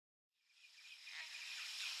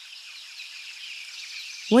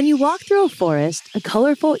When you walk through a forest, a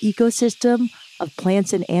colorful ecosystem of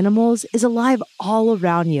plants and animals is alive all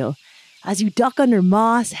around you. As you duck under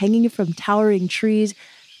moss hanging from towering trees,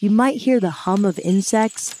 you might hear the hum of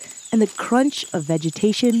insects and the crunch of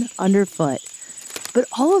vegetation underfoot. But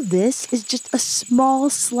all of this is just a small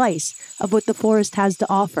slice of what the forest has to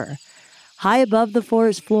offer. High above the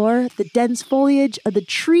forest floor, the dense foliage of the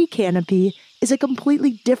tree canopy is a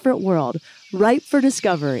completely different world, ripe for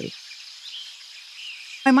discovery.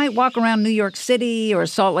 I might walk around New York City or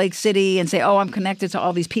Salt Lake City and say, oh, I'm connected to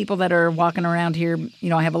all these people that are walking around here.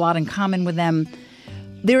 I have a lot in common with them.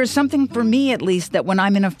 There is something, for me at least, that when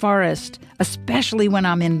I'm in a forest, especially when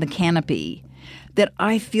I'm in the canopy, that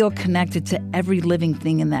I feel connected to every living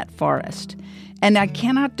thing in that forest. And I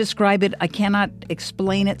cannot describe it. I cannot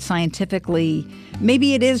explain it scientifically.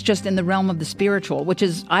 Maybe it is just in the realm of the spiritual, which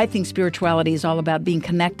is, I think spirituality is all about being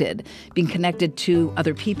connected to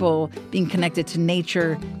other people, being connected to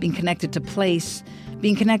nature, being connected to place,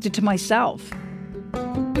 being connected to myself.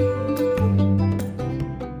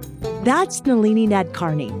 That's Nalini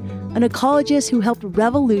Nadkarni, an ecologist who helped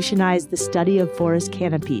revolutionize the study of forest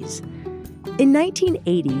canopies. In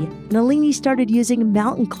 1980, Nalini started using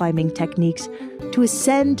mountain climbing techniques to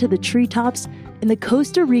ascend to the treetops in the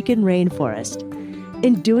Costa Rican rainforest.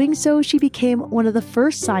 In doing so, she became one of the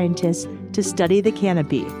first scientists to study the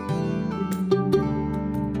canopy.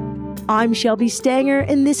 I'm Shelby Stanger,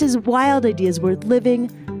 and this is Wild Ideas Worth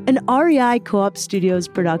Living, an REI Co-op Studios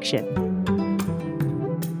production.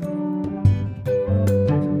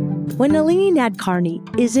 When Nalini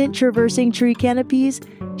Nadkarni isn't traversing tree canopies,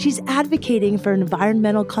 she's advocating for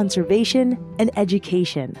environmental conservation and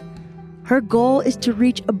education. Her goal is to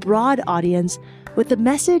reach a broad audience with the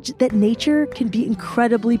message that nature can be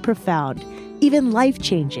incredibly profound, even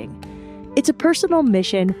life-changing. It's a personal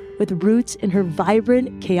mission with roots in her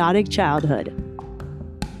vibrant, chaotic childhood.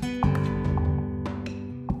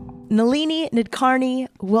 Nalini Nadkarni,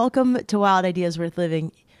 welcome to Wild Ideas Worth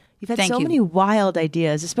Living. You've had Thank you. Many wild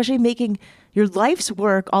ideas, especially making your life's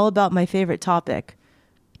work all about my favorite topic,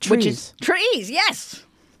 trees. Which is trees, yes.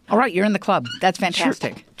 All right, you're in the club. That's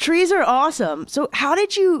fantastic. Trees are awesome. So how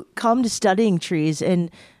did you come to studying trees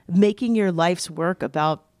and making your life's work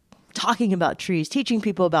about talking about trees, teaching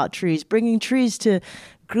people about trees, bringing trees to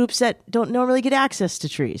groups that don't normally get access to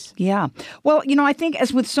trees? Yeah. Well, I think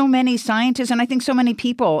as with so many scientists, and I think so many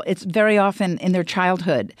people, it's very often in their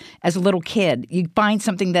childhood as a little kid, you find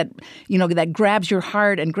something that, that grabs your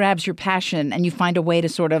heart and grabs your passion, and you find a way to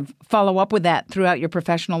sort of follow up with that throughout your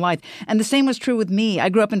professional life. And the same was true with me. I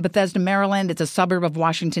grew up in Bethesda, Maryland. It's a suburb of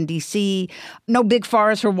Washington, D.C. No big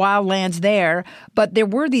forests or wildlands there, but there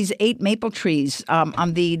were these 8 maple trees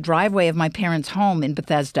on the driveway of my parents' home in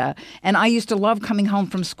Bethesda. And I used to love coming home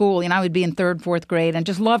from school. I would be in 3rd, 4th grade and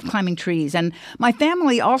just loved climbing trees. And my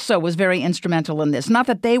family also was very instrumental in this. Not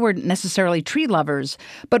that they were necessarily tree lovers,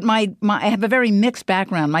 but I have a very mixed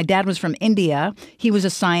background. My dad was from India. He was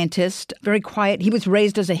a scientist, very quiet. He was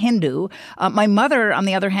raised as a Hindu. My mother, on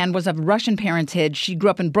the other hand, was of Russian parentage. She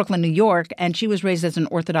grew up in Brooklyn, New York, and she was raised as an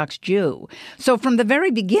Orthodox Jew. So from the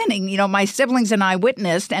very beginning, my siblings and I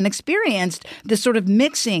witnessed and experienced this sort of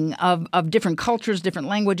mixing of different cultures, different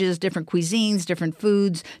languages, different cuisines, different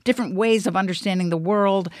foods, different ways of understanding the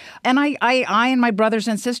world. And I and my brothers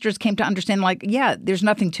and sisters came to understand, there's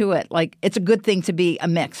nothing to it. It's a good thing to be a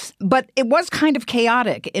mix. But it was kind of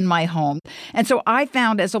chaotic in my home. And so I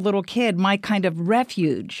found as a little kid, my kind of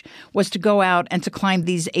refuge was to go out and to climb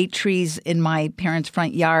these 8 trees in my parents'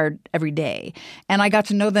 front yard every day. And I got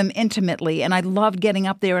to know them intimately. And I loved getting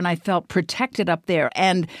up there, and I felt protected up there.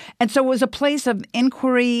 And so it was a place of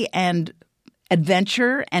inquiry and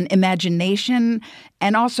adventure and imagination.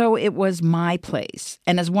 And also it was my place.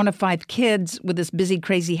 And as one of 5 kids with this busy,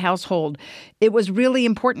 crazy household, it was really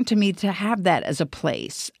important to me to have that as a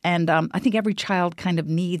place. And I think every child kind of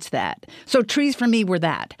needs that. So trees for me were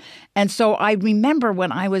that. And so I remember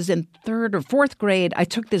when I was in 3rd or 4th grade, I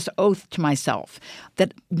took this oath to myself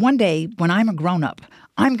that one day when I'm a grown-up,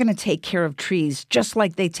 I'm going to take care of trees just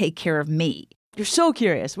like they take care of me. You're so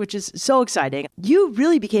curious, which is so exciting. You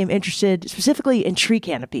really became interested specifically in tree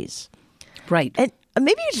canopies. Right. And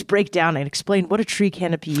maybe you just break down and explain what a tree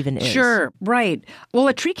canopy even is. Sure, right. Well,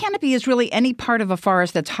 a tree canopy is really any part of a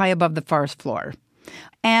forest that's high above the forest floor.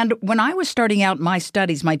 And when I was starting out my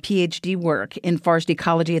studies, my PhD work in forest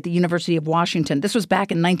ecology at the University of Washington, this was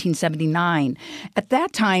back in 1979. At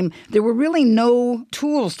that time, there were really no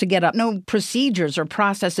tools to get up, no procedures or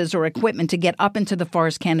processes or equipment to get up into the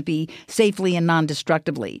forest canopy safely and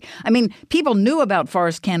non-destructively. I mean, people knew about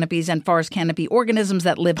forest canopies and forest canopy organisms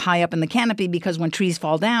that live high up in the canopy because when trees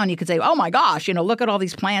fall down, you could say, oh my gosh, look at all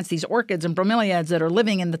these plants, these orchids and bromeliads that are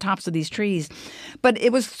living in the tops of these trees. But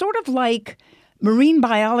it was sort of like marine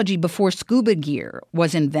biology before scuba gear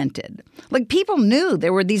was invented. Like, people knew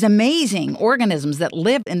there were these amazing organisms that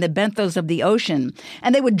lived in the benthos of the ocean,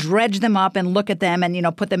 and they would dredge them up and look at them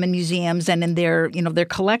and, put them in museums and in their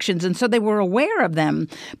collections. And so they were aware of them,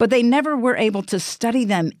 but they never were able to study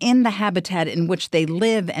them in the habitat in which they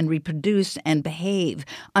live and reproduce and behave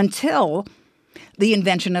until the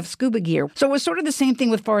invention of scuba gear. So it was sort of the same thing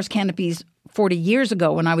with forest canopies 40 years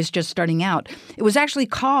ago when I was just starting out. It was actually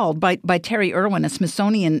called by Terry Irwin, a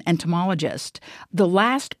Smithsonian entomologist, the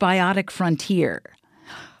last biotic frontier.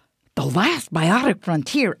 The last biotic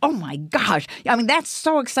frontier. Oh my gosh. I mean, that's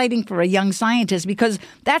so exciting for a young scientist because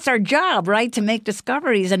that's our job, right? To make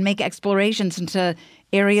discoveries and make explorations into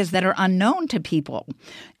areas that are unknown to people.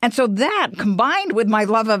 And so that, combined with my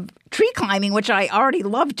love of tree climbing, which I already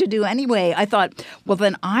loved to do anyway, I thought, well,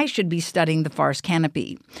 then I should be studying the forest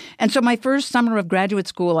canopy. And so my first summer of graduate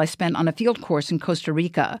school, I spent on a field course in Costa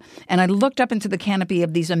Rica. And I looked up into the canopy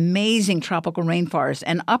of these amazing tropical rainforests.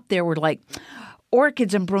 And up there were like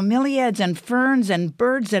orchids and bromeliads and ferns and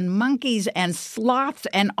birds and monkeys and sloths,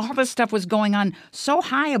 and all this stuff was going on so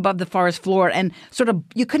high above the forest floor, and sort of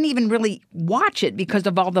you couldn't even really watch it because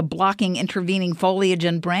of all the blocking, intervening foliage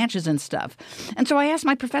and branches and stuff. And so I asked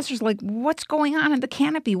my professors, like, what's going on in the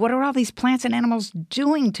canopy? What are all these plants and animals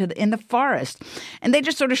doing in the forest? And they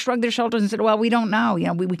just sort of shrugged their shoulders and said, well, we don't know.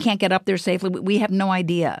 We can't get up there safely. We have no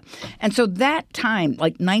idea. And so that time,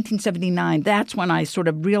 like 1979, that's when I sort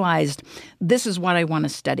of realized this is what I want to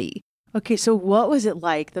study. Okay, so what was it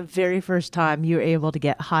like the very first time you were able to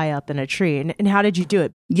get high up in a tree, and how did you do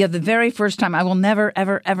it? Yeah, the very first time. I will never,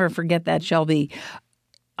 ever, ever forget that, Shelby.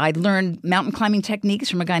 I learned mountain climbing techniques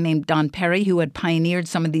from a guy named Don Perry, who had pioneered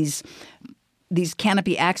some of these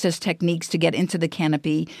canopy access techniques to get into the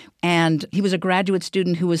canopy. And he was a graduate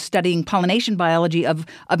student who was studying pollination biology of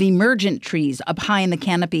emergent trees up high in the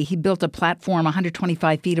canopy. He built a platform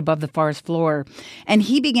 125 feet above the forest floor. And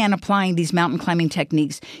he began applying these mountain climbing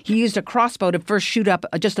techniques. He used a crossbow to first shoot up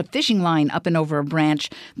just a fishing line up and over a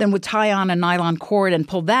branch, then would tie on a nylon cord and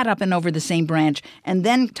pull that up and over the same branch, and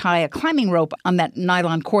then tie a climbing rope on that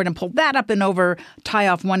nylon cord and pull that up and over, tie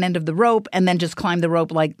off one end of the rope, and then just climb the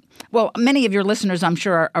rope like, well, many of your listeners, I'm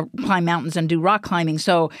sure, are climb mountains and do rock climbing.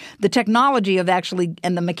 So the technology of actually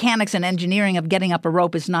and the mechanics and engineering of getting up a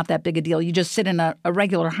rope is not that big a deal. You just sit in a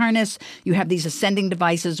regular harness. You have these ascending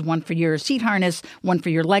devices, one for your seat harness, one for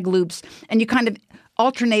your leg loops, and you kind of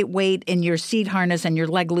alternate weight in your seat harness and your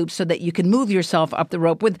leg loops so that you can move yourself up the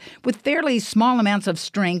rope with fairly small amounts of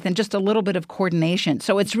strength and just a little bit of coordination.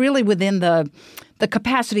 So it's really within the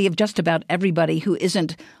capacity of just about everybody who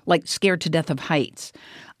isn't like scared to death of heights.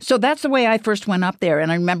 So that's the way I first went up there.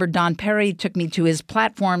 And I remember Don Perry took me to his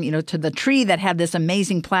platform, to the tree that had this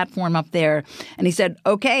amazing platform up there. And he said,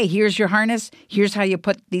 okay, here's your harness. Here's how you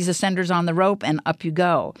put these ascenders on the rope, and up you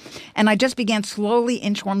go. And I just began slowly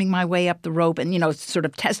inchworming my way up the rope and, sort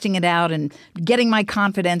of testing it out and getting my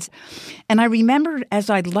confidence. And I remember as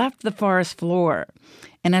I left the forest floor,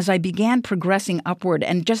 and as I began progressing upward,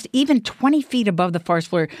 and just even 20 feet above the forest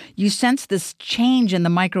floor, you sense this change in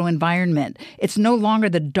the microenvironment. It's no longer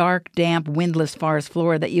the dark, damp, windless forest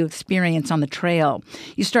floor that you experience on the trail.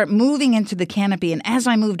 You start moving into the canopy, and as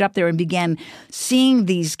I moved up there and began seeing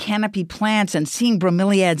these canopy plants and seeing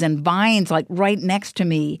bromeliads and vines like right next to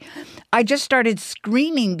me, I just started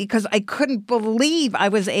screaming because I couldn't believe I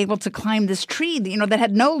was able to climb this tree, that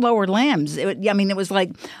had no lower limbs. It was like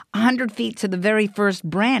 100 feet to the very first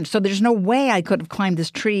branch. So there's no way I could have climbed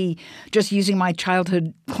this tree just using my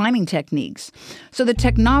childhood climbing techniques. So the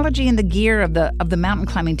technology and the gear of the mountain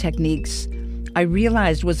climbing techniques, I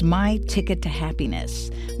realized, was my ticket to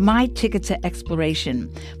happiness, my ticket to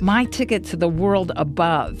exploration, my ticket to the world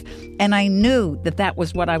above. And I knew that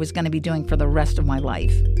was what I was going to be doing for the rest of my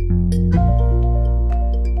life.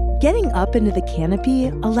 Getting up into the canopy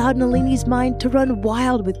allowed Nalini's mind to run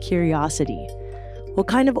wild with curiosity. What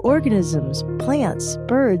kind of organisms, plants,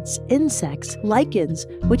 birds, insects, lichens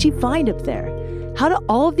would she find up there? How do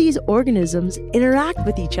all of these organisms interact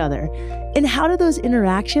with each other? And how do those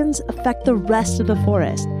interactions affect the rest of the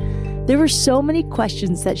forest? There were so many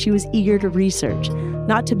questions that she was eager to research,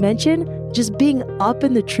 not to mention Just being up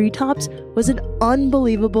in the treetops was an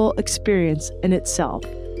unbelievable experience in itself.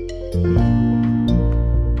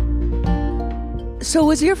 So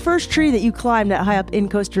was your first tree that you climbed that high up in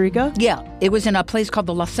Costa Rica? Yeah, it was in a place called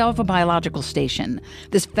the La Selva Biological Station,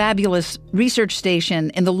 this fabulous research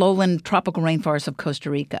station in the lowland tropical rainforest of Costa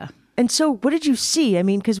Rica. And so what did you see? I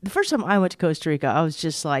mean, because the first time I went to Costa Rica, I was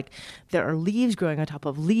just like, there are leaves growing on top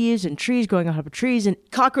of leaves and trees growing on top of trees and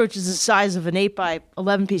cockroaches the size of an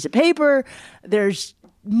 8x11 piece of paper. There's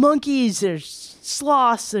monkeys, there's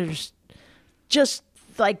sloths, there's just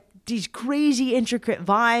like these crazy intricate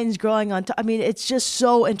vines growing on top. I mean, it's just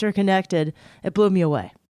so interconnected. It blew me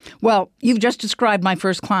away. Well, you've just described my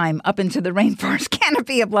first climb up into the rainforest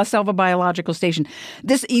canopy of La Selva Biological Station.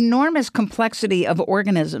 This enormous complexity of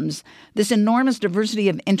organisms, this enormous diversity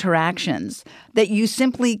of interactions that you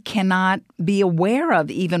simply cannot be aware of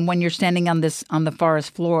even when you're standing on the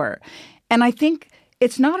forest floor. And I think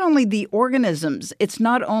it's not only the organisms, it's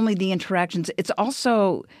not only the interactions, it's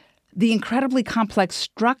also the incredibly complex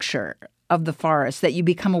structure of the forest that you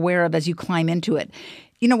become aware of as you climb into it.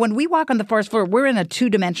 You know, when we walk on the forest floor, we're in a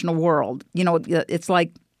two-dimensional world. You know, it's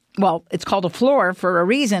like, well, it's called a floor for a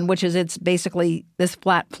reason, which is it's basically this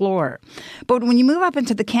flat floor. But when you move up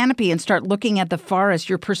into the canopy and start looking at the forest,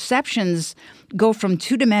 your perceptions go from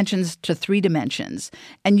 2 dimensions to 3 dimensions.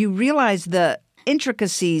 And you realize the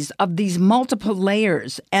intricacies of these multiple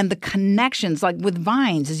layers and the connections, like with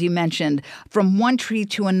vines, as you mentioned, from one tree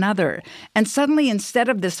to another. And suddenly, instead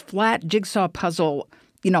of this flat jigsaw puzzle,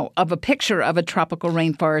 you know, of a picture of a tropical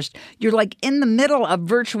rainforest, you're like in the middle of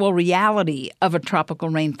virtual reality of a tropical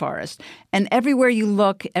rainforest. And everywhere you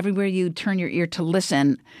look, everywhere you turn your ear to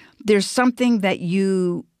listen, there's something that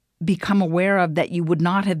you become aware of that you would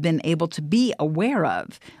not have been able to be aware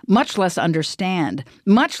of, much less understand,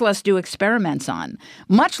 much less do experiments on,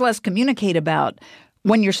 much less communicate about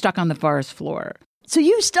when you're stuck on the forest floor. So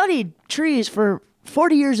you studied trees for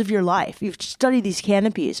 40 years of your life. You've studied these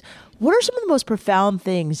canopies. What are some of the most profound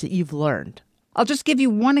things that you've learned? I'll just give you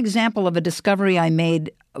one example of a discovery I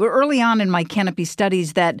made early on in my canopy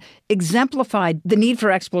studies that exemplified the need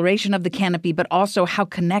for exploration of the canopy, but also how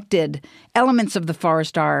connected elements of the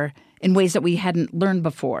forest are in ways that we hadn't learned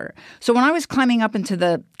before. So when I was climbing up into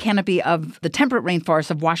the canopy of the temperate rainforest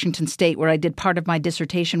of Washington State, where I did part of my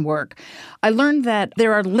dissertation work, I learned that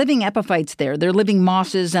there are living epiphytes there. They're living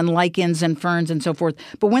mosses and lichens and ferns and so forth.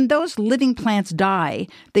 But when those living plants die,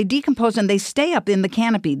 they decompose and they stay up in the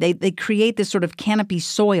canopy. They create this sort of canopy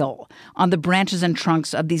soil on the branches and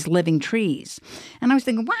trunks of these living trees. And I was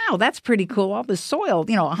thinking, wow, that's pretty cool. All this soil,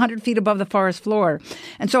 100 feet above the forest floor.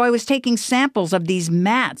 And so I was taking samples of these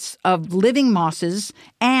mats of living mosses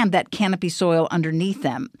and that canopy soil underneath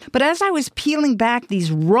them. But as I was peeling back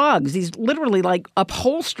these rugs, these literally like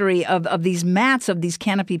upholstery of these mats of these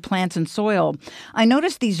canopy plants and soil, I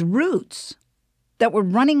noticed these roots that were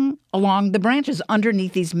running along the branches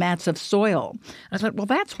underneath these mats of soil. I thought, well,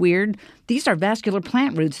 that's weird. These are vascular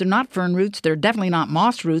plant roots. They're not fern roots. They're definitely not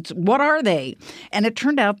moss roots. What are they? And it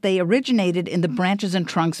turned out they originated in the branches and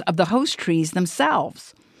trunks of the host trees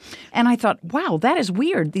themselves. And I thought, wow, that is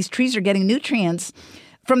weird. These trees are getting nutrients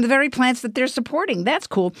from the very plants that they're supporting. That's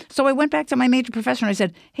cool. So I went back to my major professor and I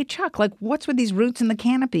said, hey, Chuck, what's with these roots in the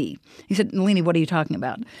canopy? He said, Nalini, what are you talking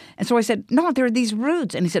about? And so I said, no, there are these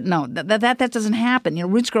roots. And he said, no, that doesn't happen.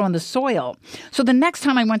 Roots grow in the soil. So the next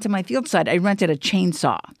time I went to my field site, I rented a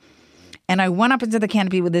chainsaw. And I went up into the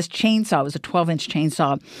canopy with this chainsaw. It was a 12-inch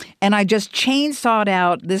chainsaw. And I just chainsawed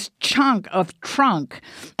out this chunk of trunk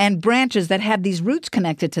and branches that had these roots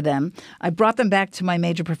connected to them. I brought them back to my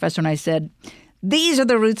major professor and I said, these are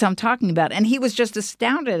the roots I'm talking about. And he was just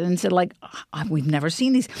astounded and said, we've never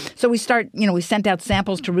seen these. So we sent out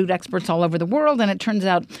samples to root experts all over the world. And it turns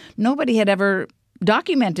out nobody had ever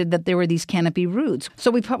documented that there were these canopy roots.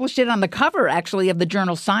 So we published it on the cover, actually, of the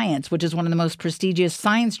journal Science, which is one of the most prestigious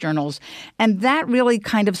science journals. And that really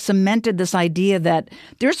kind of cemented this idea that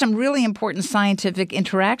there's some really important scientific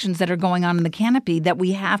interactions that are going on in the canopy that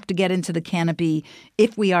we have to get into the canopy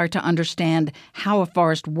if we are to understand how a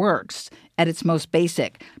forest works at its most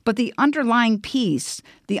basic. But the underlying piece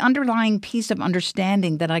of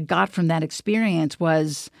understanding that I got from that experience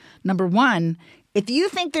was, number one, if you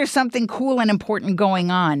think there's something cool and important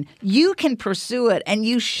going on, you can pursue it, and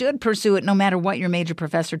you should pursue it no matter what your major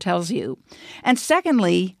professor tells you. And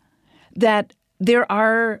secondly, that there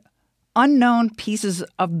are unknown pieces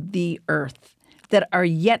of the earth that are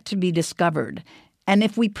yet to be discovered. And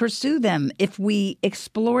if we pursue them, if we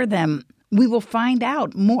explore them, we will find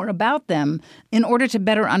out more about them in order to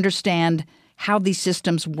better understand how these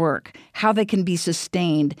systems work, how they can be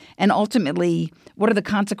sustained, and ultimately, what are the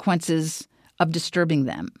consequences of disturbing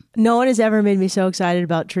them. No one has ever made me so excited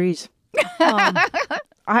about trees.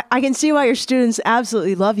 I can see why your students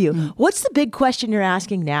absolutely love you. What's the big question you're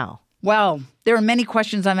asking now? Well, there are many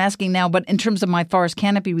questions I'm asking now, but in terms of my forest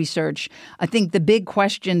canopy research, I think the big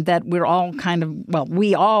question that we're all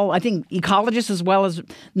I think ecologists as well as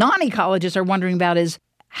non-ecologists are wondering about is,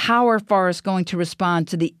 how are forests going to respond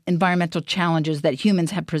to the environmental challenges that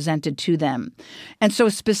humans have presented to them? And so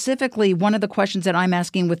specifically, one of the questions that I'm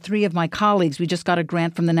asking with 3 of my colleagues, we just got a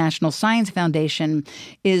grant from the National Science Foundation,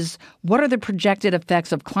 is what are the projected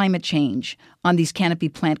effects of climate change on these canopy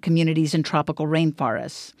plant communities in tropical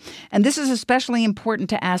rainforests? And this is especially important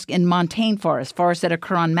to ask in montane forests that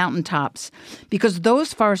occur on mountaintops, because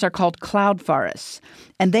those forests are called cloud forests.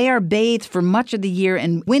 And they are bathed for much of the year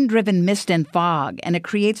in wind-driven mist and fog, and it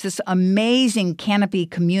creates this amazing canopy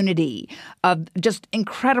community of just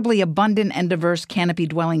incredibly abundant and diverse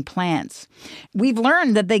canopy-dwelling plants. We've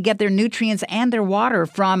learned that they get their nutrients and their water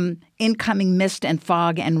from incoming mist and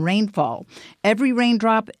fog and rainfall. Every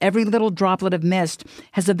raindrop, every little droplet of mist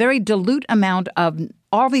has a very dilute amount of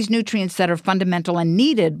all these nutrients that are fundamental and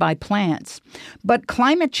needed by plants. But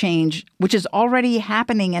climate change, which is already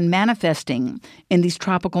happening and manifesting in these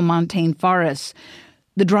tropical montane forests,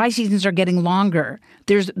 the dry seasons are getting longer.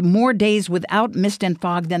 There's more days without mist and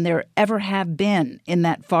fog than there ever have been in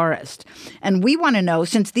that forest. And we want to know,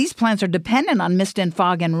 since these plants are dependent on mist and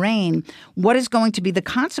fog and rain, what is going to be the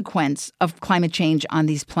consequence of climate change on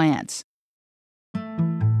these plants?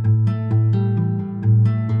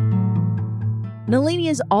 Nalini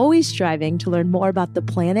is always striving to learn more about the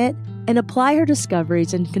planet and apply her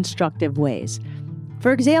discoveries in constructive ways.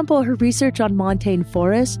 For example, her research on montane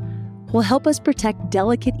forests will help us protect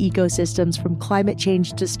delicate ecosystems from climate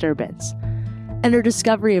change disturbance. And her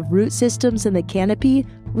discovery of root systems in the canopy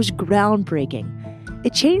was groundbreaking.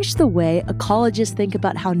 It changed the way ecologists think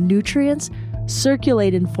about how nutrients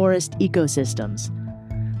circulate in forest ecosystems.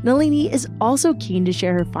 Nalini is also keen to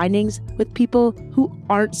share her findings with people who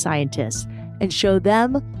aren't scientists and show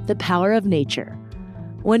them the power of nature.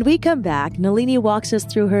 When we come back, Nalini walks us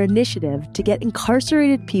through her initiative to get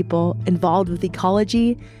incarcerated people involved with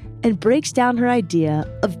ecology and breaks down her idea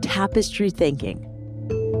of tapestry thinking.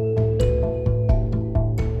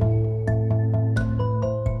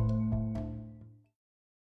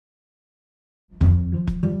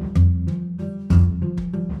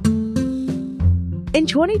 In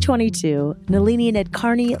 2022, Nalini and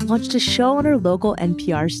Nadkarni launched a show on her local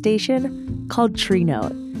NPR station called Tree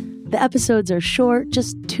Note. The episodes are short,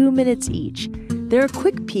 just 2 minutes each. They're a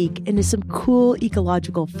quick peek into some cool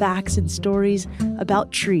ecological facts and stories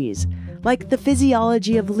about trees, like the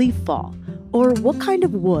physiology of leaf fall, or what kind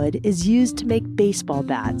of wood is used to make baseball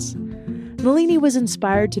bats. Nalini was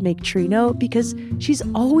inspired to make Tree Note because she's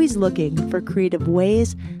always looking for creative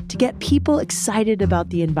ways to get people excited about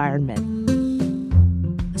the environment.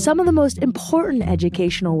 Some of the most important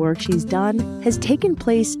educational work she's done has taken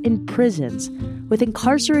place in prisons with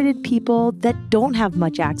incarcerated people that don't have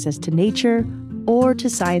much access to nature or to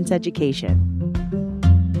science education.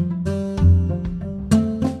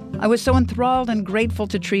 I was so enthralled and grateful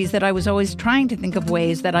to trees that I was always trying to think of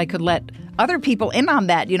ways that I could let other people in on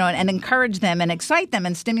that, and encourage them and excite them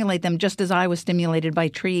and stimulate them just as I was stimulated by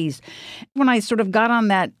trees. When I sort of got on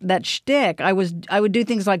that shtick, I would do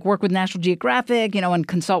things like work with National Geographic, and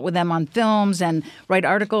consult with them on films and write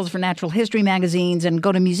articles for natural history magazines and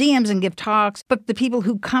go to museums and give talks. But the people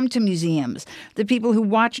who come to museums, the people who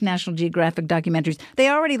watch National Geographic documentaries, they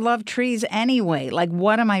already love trees anyway. Like,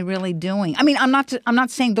 what am I really doing? I mean, I'm not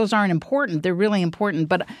saying those aren't important. They're really important,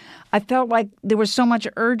 but I felt like there was so much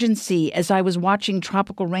urgency as I was watching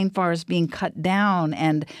tropical rainforests being cut down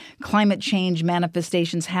and climate change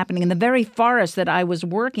manifestations happening in the very forest that I was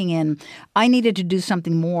working in. I needed to do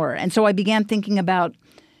something more. And so I began thinking about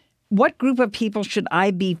what group of people should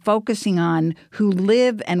I be focusing on who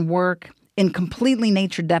live and work in completely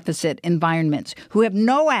nature deficit environments, who have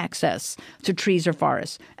no access to trees or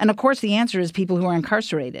forests. And of course, the answer is people who are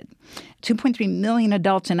incarcerated. 2.3 million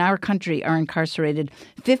adults in our country are incarcerated.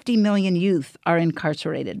 50 million youth are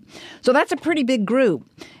incarcerated. So that's a pretty big group.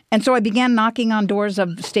 And so I began knocking on doors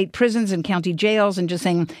of state prisons and county jails and just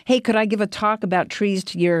saying, hey, could I give a talk about trees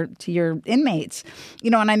to your inmates?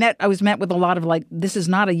 And I was met with a lot of like, this is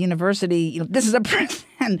not a university, this is a prison.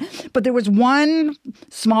 But there was one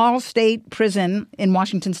small state prison in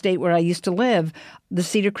Washington State where I used to live, the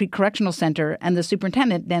Cedar Creek Correctional Center, and the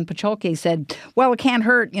superintendent, Dan Pacholke, said, well, it can't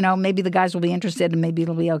hurt, maybe the guys will be interested and maybe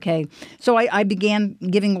it'll be okay. So I began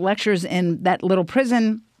giving lectures in that little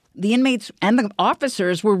prison. The inmates and the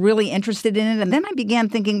officers were really interested in it. And then I began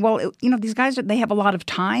thinking, well, these guys, they have a lot of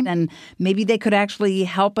time and maybe they could actually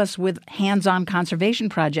help us with hands-on conservation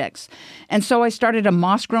projects. And so I started a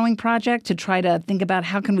moss growing project to try to think about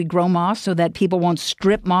how can we grow moss so that people won't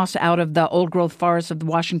strip moss out of the old growth forests of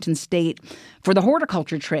Washington state for the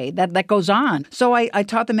horticulture trade. That goes on. So I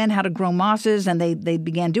taught the men how to grow mosses, and they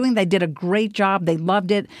began doing. They did a great job. They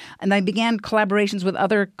loved it. And I began collaborations with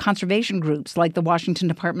other conservation groups like the Washington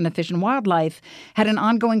Department of Fish and Wildlife, had an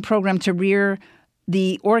ongoing program to rear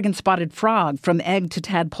the Oregon spotted frog from egg to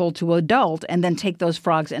tadpole to adult, and then take those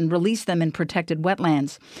frogs and release them in protected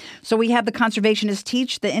wetlands. So we had the conservationists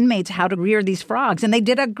teach the inmates how to rear these frogs, and they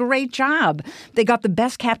did a great job. They got the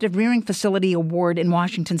Best Captive Rearing Facility Award in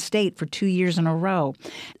Washington State for 2 years in a row.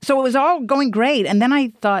 So it was all going great. And then I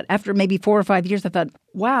thought, after maybe 4 or 5 years, I thought,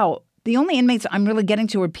 wow, the only inmates I'm really getting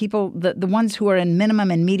to are people, the ones who are in minimum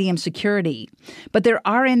and medium security. But there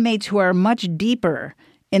are inmates who are much deeper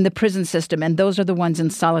in the prison system, and those are the ones in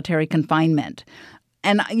solitary confinement.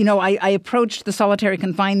 And, I approached the solitary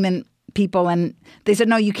confinement people, and they said,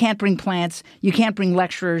 no, you can't bring plants, you can't bring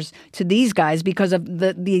lecturers to these guys because of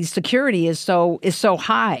the security is so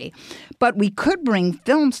high. But we could bring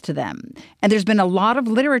films to them. And there's been a lot of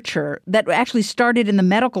literature that actually started in the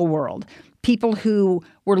medical world. People who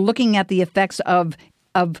were looking at the effects of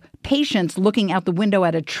patients looking out the window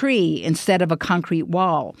at a tree instead of a concrete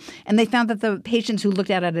wall. And they found that the patients who looked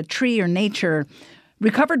out at a tree or nature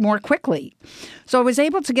recovered more quickly. So I was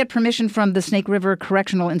able to get permission from the Snake River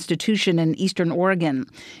Correctional Institution in Eastern Oregon,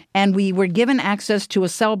 and we were given access to a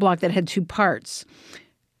cell block that had 2 parts.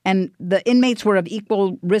 And the inmates were of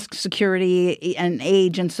equal risk, security, and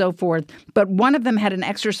age and so forth. But one of them had an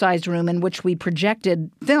exercise room in which we projected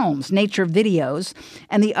films, nature videos.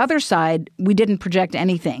 And the other side, we didn't project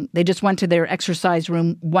anything. They just went to their exercise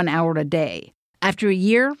room 1 hour a day. After a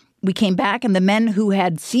year, we came back, and the men who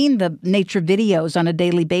had seen the nature videos on a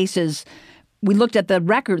daily basis, we looked at their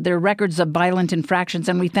records of violent infractions,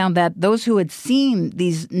 and we found that those who had seen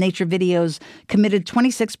these nature videos committed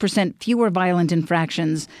 26% fewer violent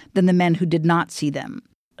infractions than the men who did not see them.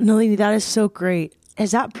 Nalini, that is so great.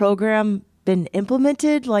 Has that program been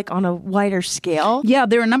implemented on a wider scale? Yeah,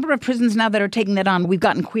 there are a number of prisons now that are taking that on. We've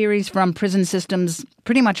gotten queries from prison systems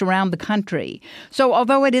pretty much around the country. So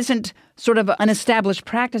although it isn't sort of an established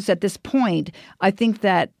practice at this point, I think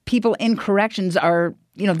that people in corrections are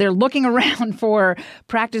they're looking around for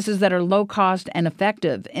practices that are low cost and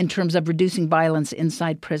effective in terms of reducing violence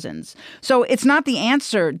inside prisons. So it's not the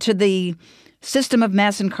answer to the system of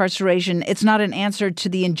mass incarceration. It's not an answer to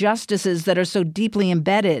the injustices that are so deeply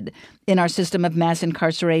embedded in our system of mass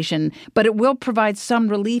incarceration, but it will provide some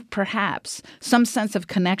relief, perhaps, some sense of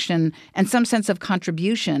connection and some sense of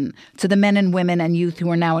contribution to the men and women and youth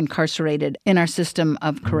who are now incarcerated in our system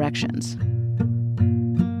of corrections.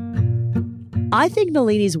 I think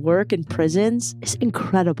Nalini's work in prisons is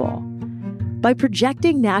incredible. By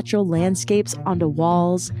projecting natural landscapes onto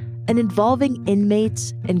walls and involving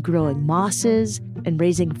inmates and growing mosses and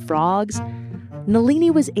raising frogs, Nalini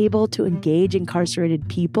was able to engage incarcerated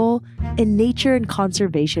people in nature and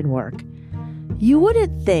conservation work. You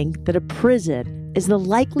wouldn't think that a prison is the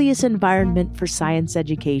likeliest environment for science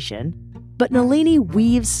education, but Nalini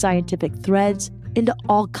weaves scientific threads into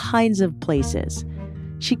all kinds of places.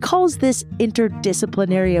 She calls this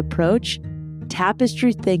interdisciplinary approach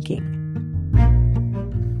tapestry thinking.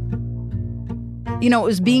 It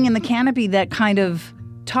was being in the canopy that kind of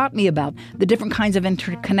taught me about the different kinds of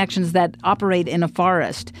interconnections that operate in a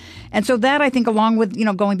forest. And so that, I think, along with,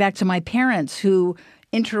 going back to my parents who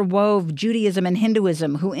interwove Judaism and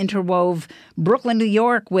Hinduism, who interwove Brooklyn, New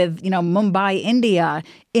York with, Mumbai, India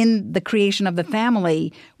in the creation of the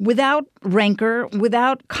family without rancor,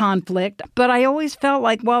 without conflict. But I always felt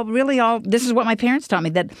like, well, really this is what my parents taught me,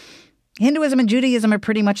 that Hinduism and Judaism are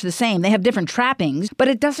pretty much the same. They have different trappings, but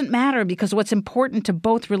it doesn't matter because what's important to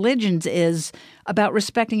both religions is about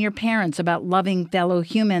respecting your parents, about loving fellow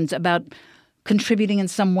humans, about contributing in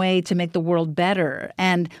some way to make the world better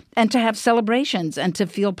and to have celebrations and to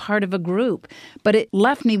feel part of a group. But it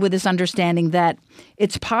left me with this understanding that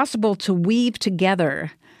it's possible to weave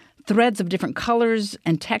together threads of different colors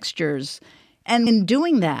and textures, and in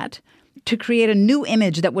doing that, to create a new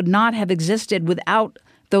image that would not have existed without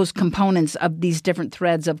those components of these different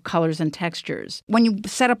threads of colors and textures. When you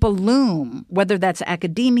set up a loom, whether that's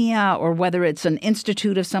academia or whether it's an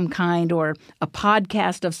institute of some kind or a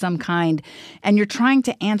podcast of some kind, and you're trying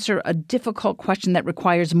to answer a difficult question that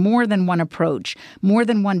requires more than one approach, more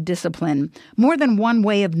than one discipline, more than one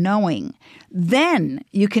way of knowing, then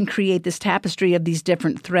you can create this tapestry of these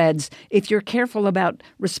different threads if you're careful about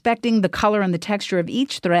respecting the color and the texture of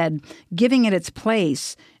each thread, giving it its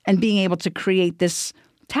place, and being able to create this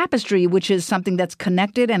tapestry, which is something that's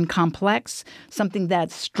connected and complex, something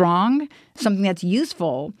that's strong, something that's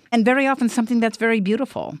useful, and very often something that's very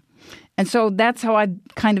beautiful. And so that's how I've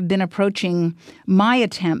kind of been approaching my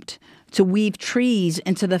attempt to weave trees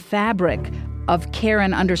into the fabric of care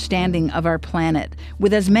and understanding of our planet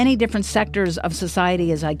with as many different sectors of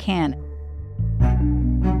society as I can.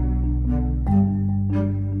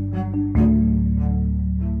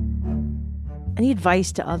 Any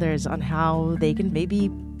advice to others on how they can maybe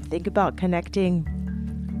think about connecting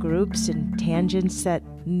groups and tangents that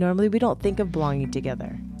normally we don't think of belonging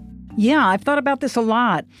together? Yeah, I've thought about this a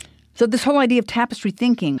lot. So this whole idea of tapestry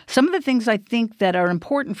thinking, some of the things I think that are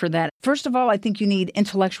important for that, first of all, I think you need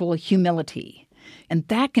intellectual humility. And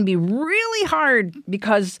that can be really hard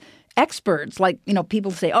because experts, like,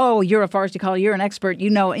 people say, oh, you're a forest ecology, you're an expert,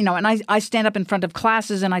 and I stand up in front of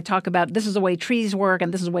classes and I talk about this is the way trees work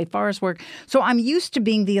and this is the way forests work. So I'm used to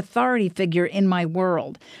being the authority figure in my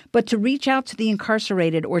world. But to reach out to the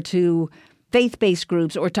incarcerated or to faith-based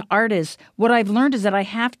groups or to artists, what I've learned is that I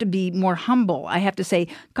have to be more humble. I have to say,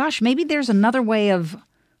 gosh, maybe there's another way of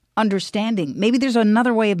understanding. Maybe there's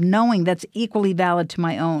another way of knowing that's equally valid to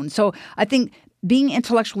my own. So I think being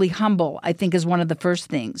intellectually humble, I think, is one of the first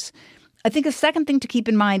things. I think a second thing to keep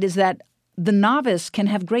in mind is that the novice can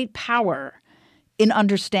have great power in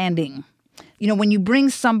understanding. When you bring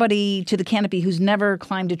somebody to the canopy who's never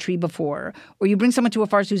climbed a tree before, or you bring someone to a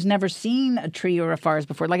forest who's never seen a tree or a forest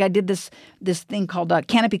before, like I did this thing called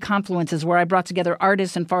Canopy Confluences, where I brought together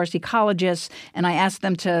artists and forest ecologists, and I asked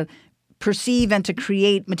them to perceive and to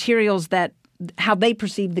create materials that how they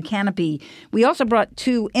perceive the canopy. We also brought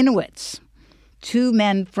two Inuits, two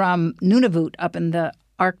men from Nunavut up in the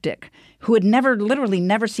Arctic who had literally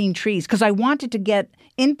never seen trees, because I wanted to get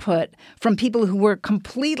input from people who were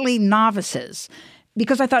completely novices,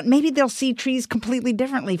 because I thought maybe they'll see trees completely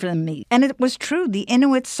differently from me. And it was true. The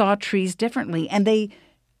Inuits saw trees differently. And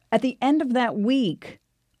at the end of that week,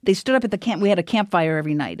 they stood up at the camp. We had a campfire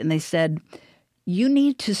every night. And they said, you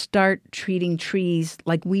need to start treating trees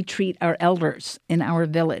like we treat our elders in our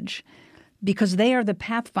village, because they are the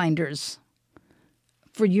pathfinders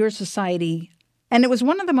for your society. And it was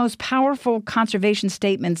one of the most powerful conservation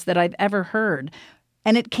statements that I've ever heard.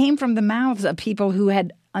 And it came from the mouths of people who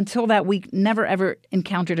had, until that week, never, ever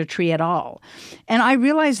encountered a tree at all. And I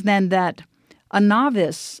realized then that a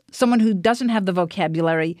novice, someone who doesn't have the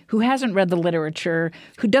vocabulary, who hasn't read the literature,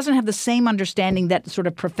 who doesn't have the same understanding that sort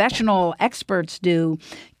of professional experts do,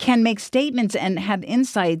 can make statements and have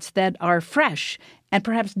insights that are fresh and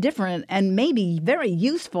perhaps different and maybe very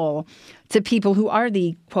useful to people who are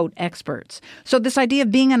the, quote, experts. So this idea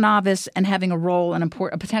of being a novice and having a role,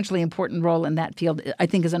 a potentially important role in that field, I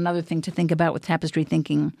think is another thing to think about with tapestry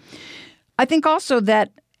thinking. I think also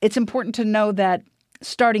that it's important to know that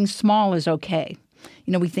starting small is okay.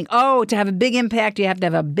 We think, to have a big impact, you have to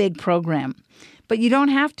have a big program. But you don't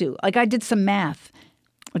have to. Like, I did some math.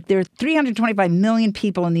 Like, there are 325 million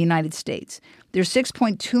people in the United States. There are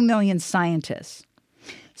 6.2 million scientists.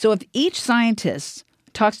 So if each scientist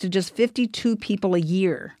talks to just 52 people a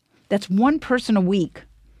year, that's one person a week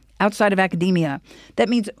outside of academia. That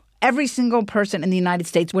means every single person in the United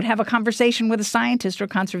States would have a conversation with a scientist or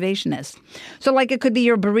conservationist. So like it could be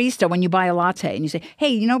your barista when you buy a latte and you say, hey,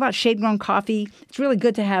 you know about shade-grown coffee? It's really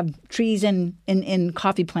good to have trees in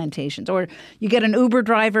coffee plantations. Or you get an Uber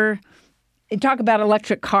driver and talk about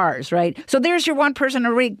electric cars, right? So there's your one person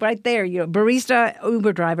a week right there, barista,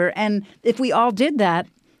 Uber driver. And if we all did that,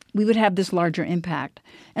 we would have this larger impact.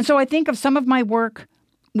 And so I think of some of my work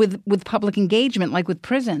with public engagement, like with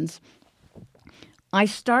prisons. I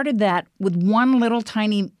started that with one little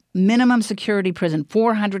tiny minimum security prison,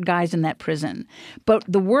 400 guys in that prison. But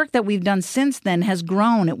the work that we've done since then has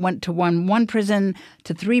grown. It went to one prison,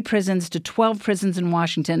 to 3 prisons, to 12 prisons in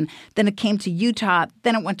Washington. Then it came to Utah.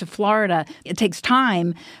 Then it went to Florida. It takes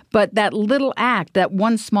time, but that little act, that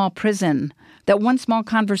one small prison, that one small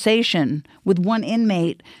conversation with one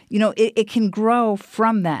inmate, it can grow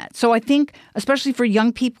from that. So I think, especially for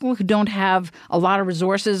young people who don't have a lot of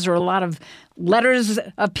resources or a lot of letters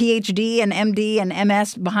of PhD and MD and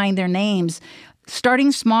MS behind their names,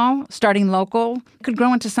 starting small, starting local, could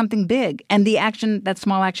grow into something big. And the action, that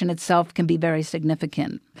small action itself, can be very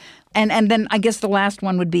significant. And then I guess the last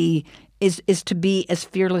one would be is to be as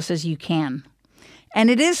fearless as you can. And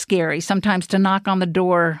it is scary sometimes to knock on the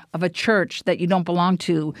door of a church that you don't belong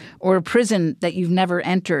to, or a prison that you've never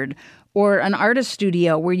entered, or an artist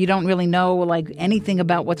studio where you don't really know like anything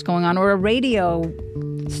about what's going on, or a radio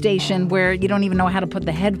station where you don't even know how to put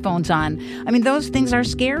the headphones on. I mean, those things are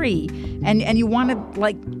scary, and you want to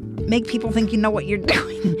like make people think you know what you're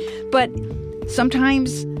doing. But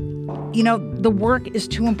sometimes, you know, the work is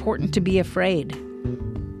too important to be afraid.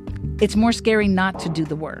 It's more scary not to do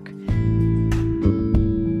the work.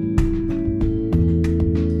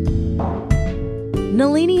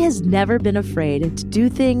 Nalini has never been afraid to do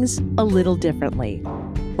things a little differently.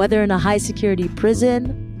 Whether in a high-security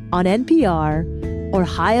prison, on NPR, or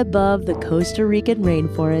high above the Costa Rican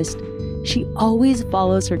rainforest, she always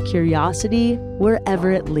follows her curiosity wherever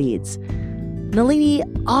it leads. Nalini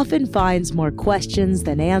often finds more questions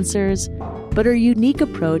than answers, but her unique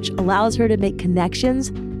approach allows her to make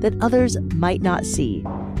connections that others might not see.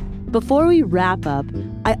 Before we wrap up,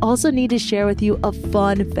 I also need to share with you a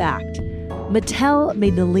fun fact. Mattel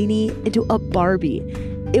made Nalini into a Barbie.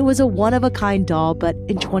 It was a one-of-a-kind doll, but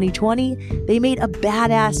in 2020, they made a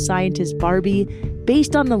badass scientist Barbie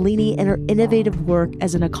based on Nalini and her innovative work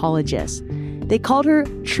as an ecologist. They called her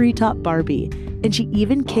Treetop Barbie, and she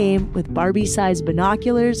even came with Barbie-sized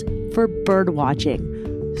binoculars for bird watching.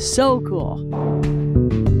 So cool.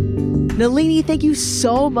 Nalini, thank you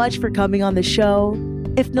so much for coming on the show.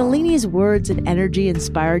 If Nalini's words and energy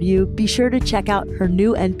inspired you, be sure to check out her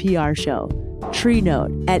new NPR show, Tree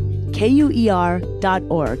Note, at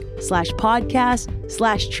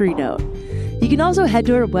kuer.org/podcast/Tree Note. You can also head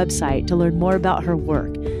to her website to learn more about her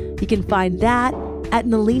work. You can find that at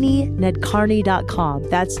NaliniNadkarni.com.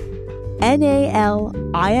 That's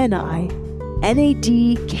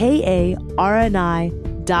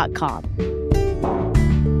NaliniNadkarni.com.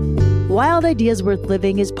 Wild Ideas Worth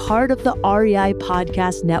Living is part of the REI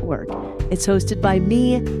Podcast Network. It's hosted by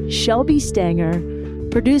me, Shelby Stanger,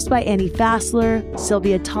 produced by Annie Fassler,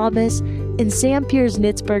 Sylvia Thomas, and Sam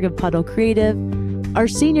Piers-Nitzberg of Puddle Creative. Our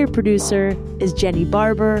senior producer is Jenny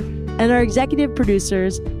Barber, and our executive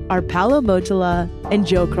producers are Paolo Motola and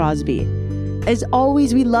Joe Crosby. As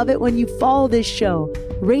always, we love it when you follow this show,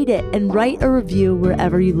 rate it, and write a review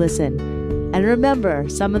wherever you listen. And remember,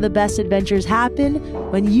 some of the best adventures happen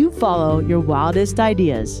when you follow your wildest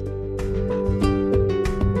ideas.